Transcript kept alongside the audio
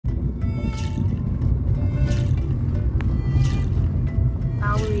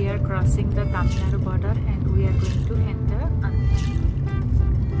crossing the Tamil Nadu border and we are going to enter Andhra.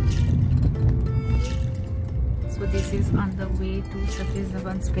 So this is on the way to Satish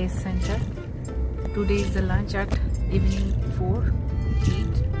Dhawan Space Center. Today is the lunch at evening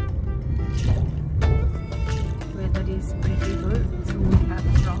 4:08. Weather is pretty good, so we have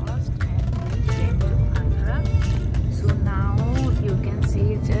crossed and we came to Andhra. So now you can see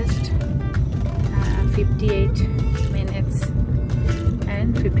just 58 minutes and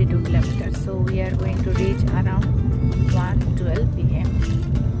 52 kilometers. So we are going to reach around 1:12 p.m.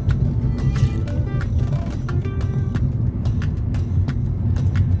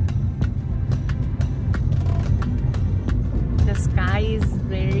 The sky is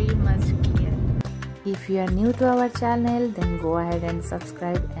very much clear. If you are new to our channel, then go ahead and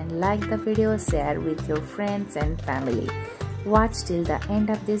subscribe and like the video, share with your friends and family. Watch till the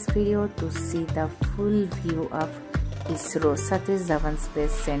end of this video to see the full view of ISRO Satish Dhawan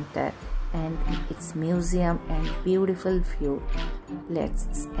Space Center and its museum and beautiful view.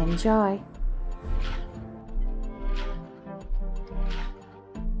 Let's enjoy.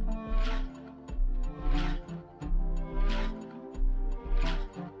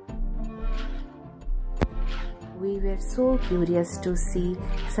 We were so curious to see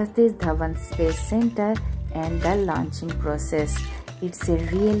Satish Dhawan Space Center and the launching process. It's a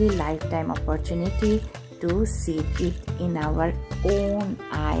really lifetime opportunity to see it in our own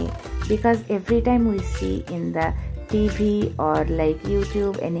eye, because every time we see in the TV or like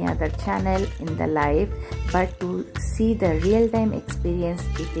YouTube, any other channel in the live, but to see the real-time experience,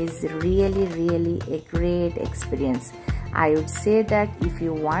 it is really a great experience. I would say that if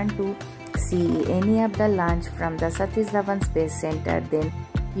you want to see any of the launch from the Satish Dhawan Space Center, then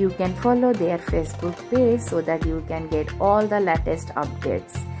you can follow their Facebook page so that you can get all the latest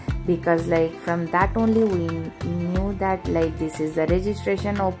updates, because like from that only we knew that like this is the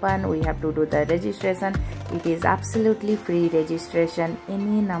registration open, we have to do the registration. It is absolutely free registration,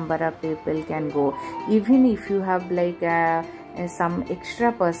 any number of people can go. Even if you have like some extra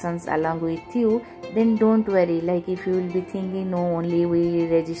persons along with you, then don't worry. Like if you will be thinking no, only we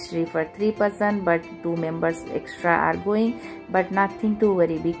register for 3 persons but 2 members extra are going, but nothing to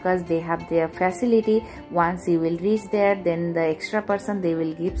worry, because they have their facility. Once you will reach there, then the extra person they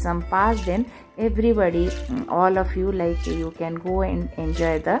will give some pass, then everybody, all of you, like you can go and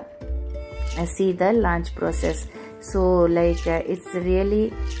enjoy the see the launch process. So like it's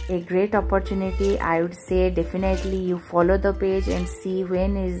really a great opportunity. I would say definitely you follow the page and see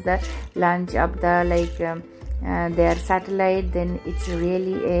when is the launch of the like their satellite. Then it's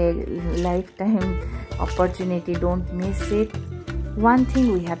really a lifetime opportunity, don't miss it. One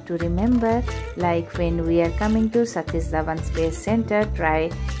thing we have to remember, like when we are coming to Satish Dhawan Space Center,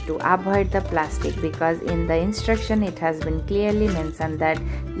 try to avoid the plastic, because in the instruction it has been clearly mentioned that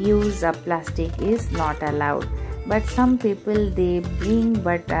use of plastic is not allowed. But some people they bring,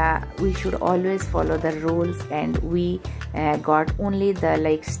 but we should always follow the rules, and we got only the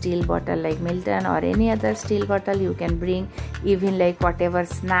like steel bottle, like Milton or any other steel bottle you can bring. Even like whatever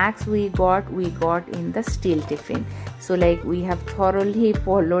snacks we got in the steel tiffin. So like we have thoroughly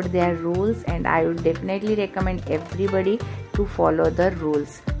followed their rules, and I would definitely recommend everybody to follow the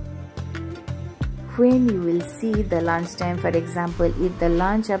rules. When you will see the launch time, for example, if the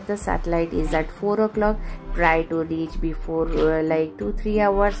launch of the satellite is at 4 o'clock, try to reach before like 2-3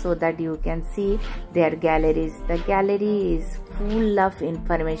 hours so that you can see their galleries. The gallery is full of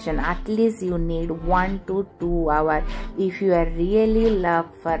information. At least you need 1 to 2 hours. If you are really love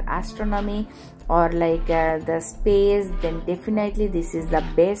for astronomy or like the space, then definitely this is the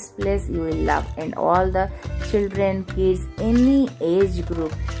best place you will love. And all the children, kids, any age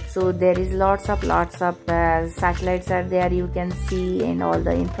group. So there is lots of satellites are there you can see, and all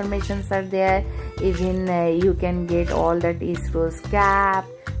the informations are there. Even you can get all that ISRO's cap.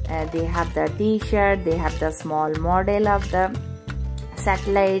 They have the t-shirt, they have the small model of the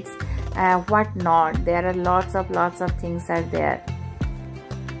satellites, what not. There are lots of things are there.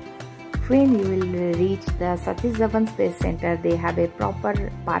 When you will reach the Satish Dhawan Space Center, they have a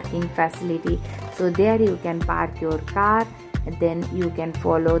proper parking facility. So there you can park your car, and then you can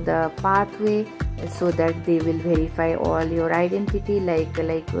follow the pathway so that they will verify all your identity, like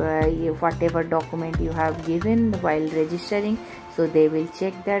whatever document you have given while registering. So they will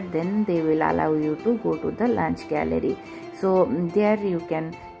check that, then they will allow you to go to the launch gallery. So there you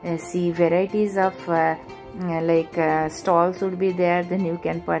can see varieties of stalls would be there. Then you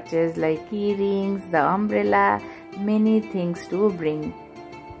can purchase like key rings, the umbrella, many things to bring.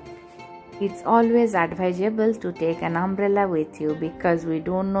 It's always advisable to take an umbrella with you because we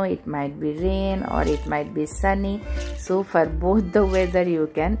don't know, it might be rain or it might be sunny. So for both the weather you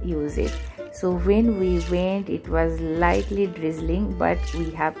can use it. So when we went, it was lightly drizzling, but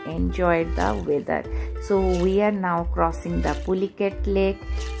we have enjoyed the weather. So we are now crossing the Pulicat Lake.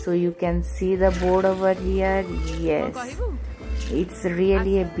 So you can see the board over here. Yes, it's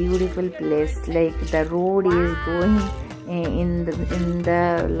really a beautiful place. Like the road is going in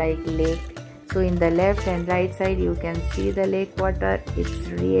the like lake. So in the left and right side you can see the lake water. It's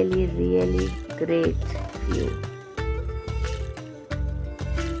really great view.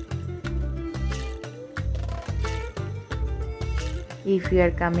 If you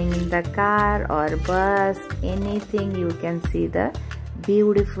are coming in the car or bus, anything, you can see the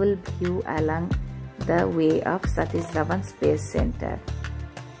beautiful view along the way of Satish Dhawan Space Center.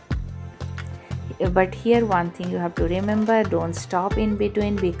 But here one thing you have to remember, don't stop in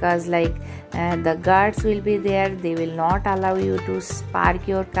between because like the guards will be there. They will not allow you to park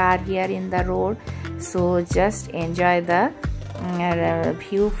your car here in the road. So just enjoy the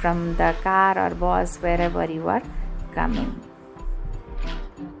view from the car or bus wherever you are coming.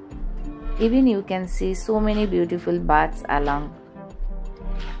 Even you can see so many beautiful birds along.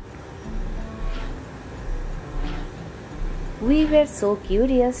 We were so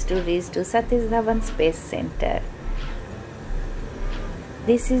curious to reach to Satish Dhawan Space Center.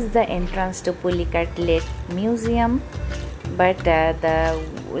 This is the entrance to Pulicat Lake Museum, but the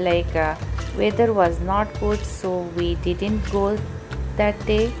weather was not good, so we didn't go that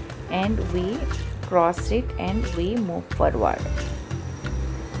day, and we crossed it and we moved forward.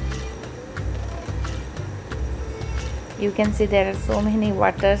 You can see there are so many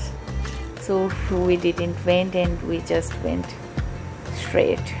waters. So we didn't went and we just went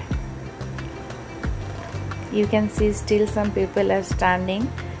straight. You can see still some people are standing,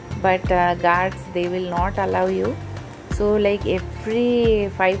 but guards, they will not allow you. So like every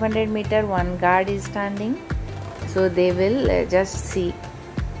 500 meter one guard is standing, so they will just see.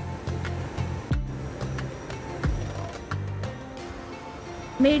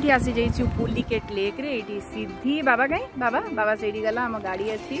 मेठी आसी जाइछु Pulicat lake रे एठी सीधी बाबा कहीं बाबा सेठी गला हम गाड़ी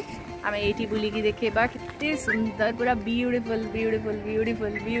अछि आमे एठी बुली की देखेबा किते सुंदर पूरा ब्यूटीफुल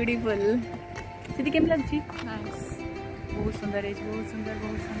सीधी केम लागछि नाइस बहुत सुंदर है बहुत सुंदर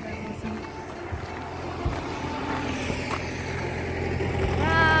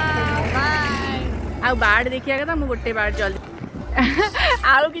बाय आ बाड़ देखिया का हम गोटे बाड़ जल्दी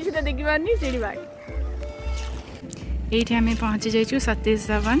आउ किछि त देखि बानी सेठी बाड़ ये आम पहुँची जाइए सतीश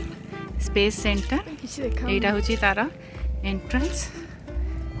धवन स्पेस सेंटर। यहाँ हूँ तार एंट्रेंस।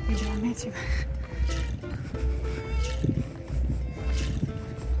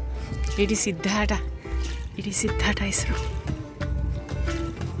 ये सीधाटा ISRO।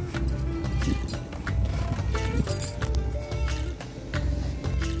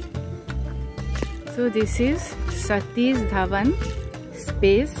 So this is Satish Dhawan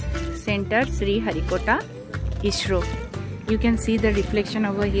Space Center, Sriharikota, ISRO. You can see the reflection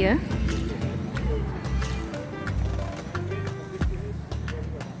over here.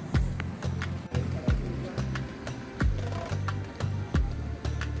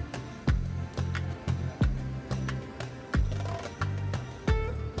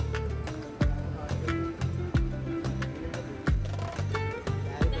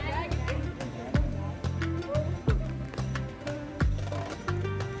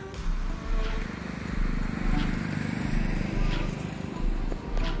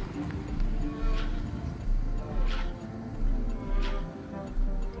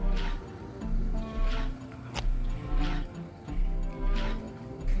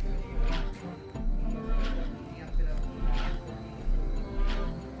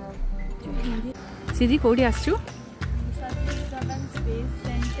 सीधी कोडी आसचु सतीश धवन स्पेस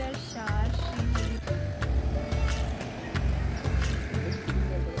सेंटर शार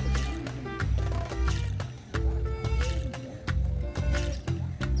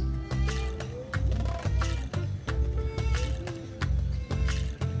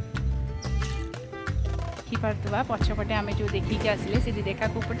की परतवा पछपटे आमे जो देखि के आसिले सीधी देखा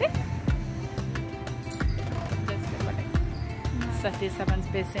कोपटे सतीश धवन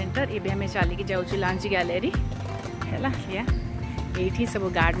स्पेस सेंटर। ये आम चलिकी जाऊँ लंच गैलेरी है। ये सब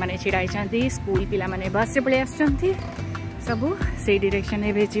गार्ड मैंने छिड़ाई स्कूल पिला माने बस से पलि आस सब से डायरेक्शन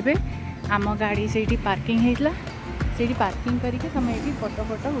एवं आम गाड़ी से पार्किंग होता से पार्किंग करके तुम ये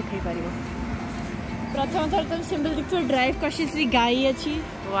फोटो उठे पार। प्रथम थर तुम सिंपल देखो ड्राइव कशिश्री गाई अच्छी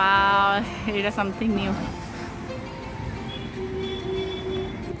वाह समथिंग न्यू।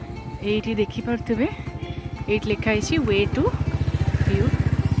 ये देखिपे ये लिखाई way to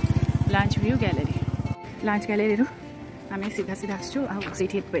lunch view gallery lunch gallery रू आम सीधा सीधा आसचु से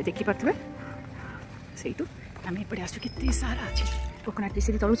देखी पारे से आम एपटे आसचु केते सारा अच्छे कोकोनट ट्री से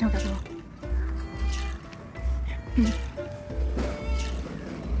तलू छाँटा सब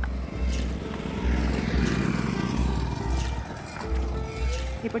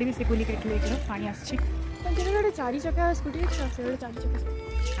एपटे भी से पुलिक पानी आसची चारि चक्का स्कूटी चारि चक्का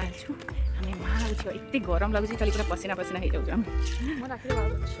आलु आम माँ एत गरम लगुच खाली पूरा पसीना पसीना हो जाऊँ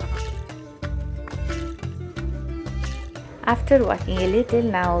After walking a little,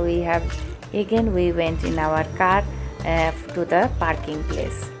 now we went in our car to the parking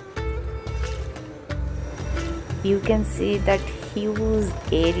place. You can see that huge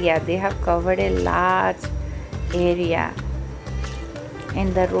area. They have covered a large area,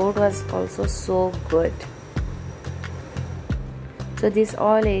 and the road was also so good. So these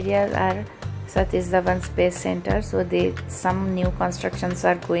all areas are Satish Dhawan Space Center. So some new constructions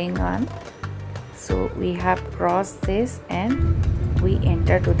are going on. So we have crossed this and we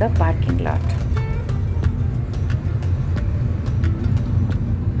enter to the parking lot.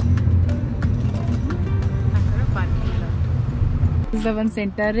 Dhawan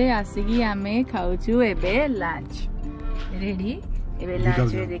Center रे आसिकी आमे खाउछु एबे lunch ready एबे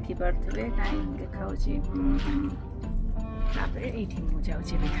lunch रे देखि परथबे काई खाउछि तापरे एठी मु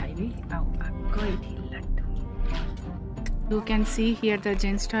जाउछि बे खाइबी आउ आको एठी Laddu. You can see here the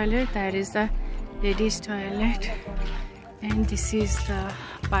gents toilet, there is the ladies toilet, and this is the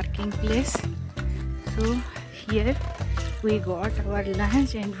parking place. So here we got our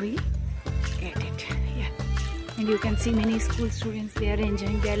lunch and we ate it here, and you can see many school students, they are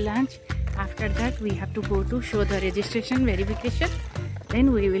enjoying their lunch. After that we have to go to show the registration verification,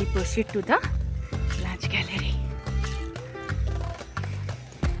 then we will proceed to the lunch gallery.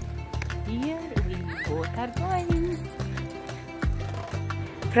 Here we both are going.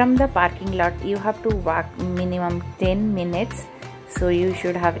 From the parking lot you have to walk minimum 10 minutes, so you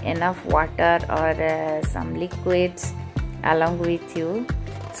should have enough water or some liquids along with you.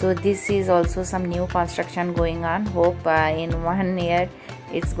 So this is also some new construction going on. Hope in 1 year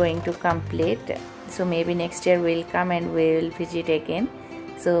it's going to complete, so maybe next year we'll come and we will visit again.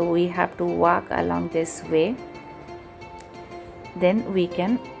 So we have to walk along this way, then we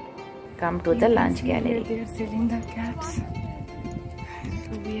can come to the lunch gallery. They are selling the caps.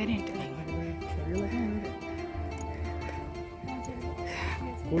 So we are entering.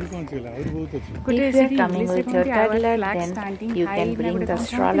 If you are coming with your toddler, then you can bring the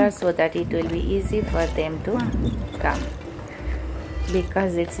stroller so that it will be easy for them to come,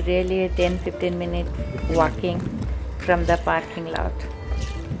 because it's really a 10-15 minute walking from the parking lot.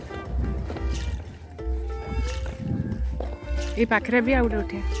 ये पाखरे भी out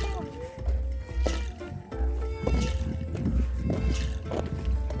उठे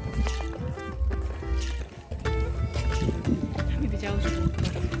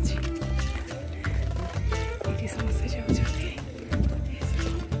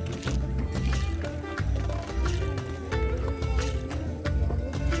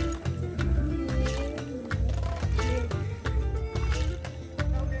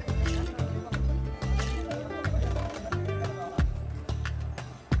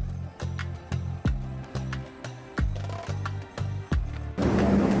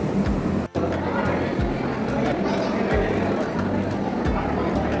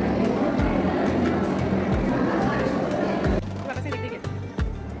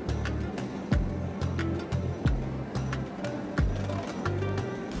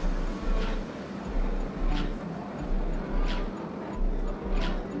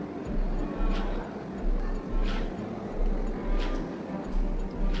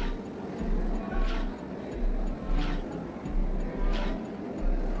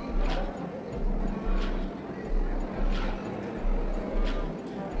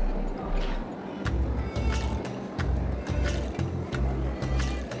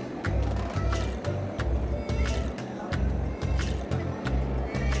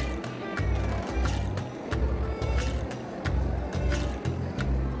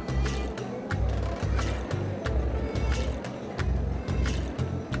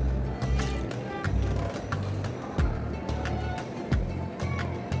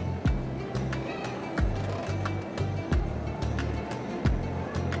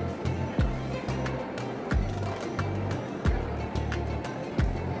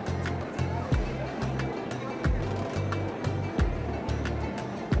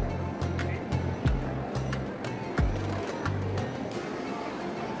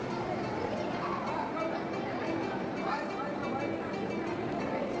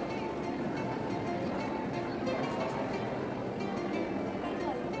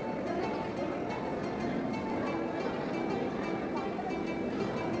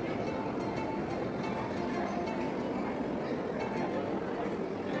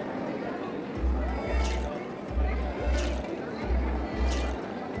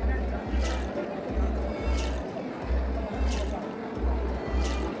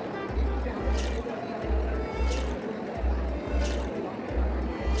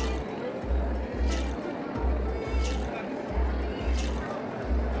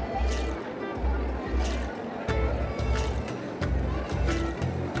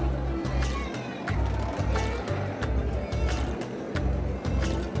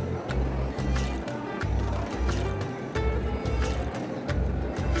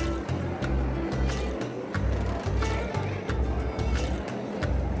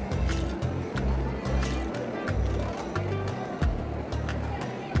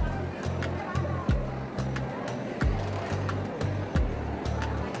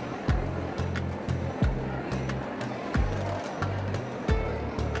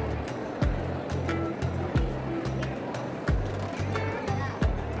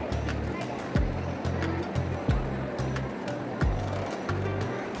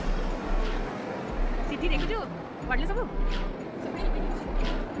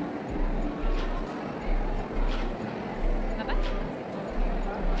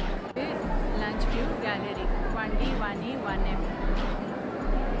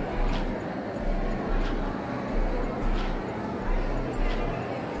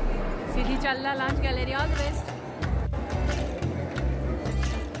चलला launch gallery all the best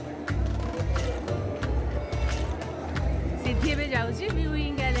सिद्धि भी जाऊँ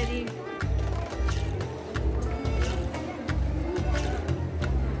viewing gallery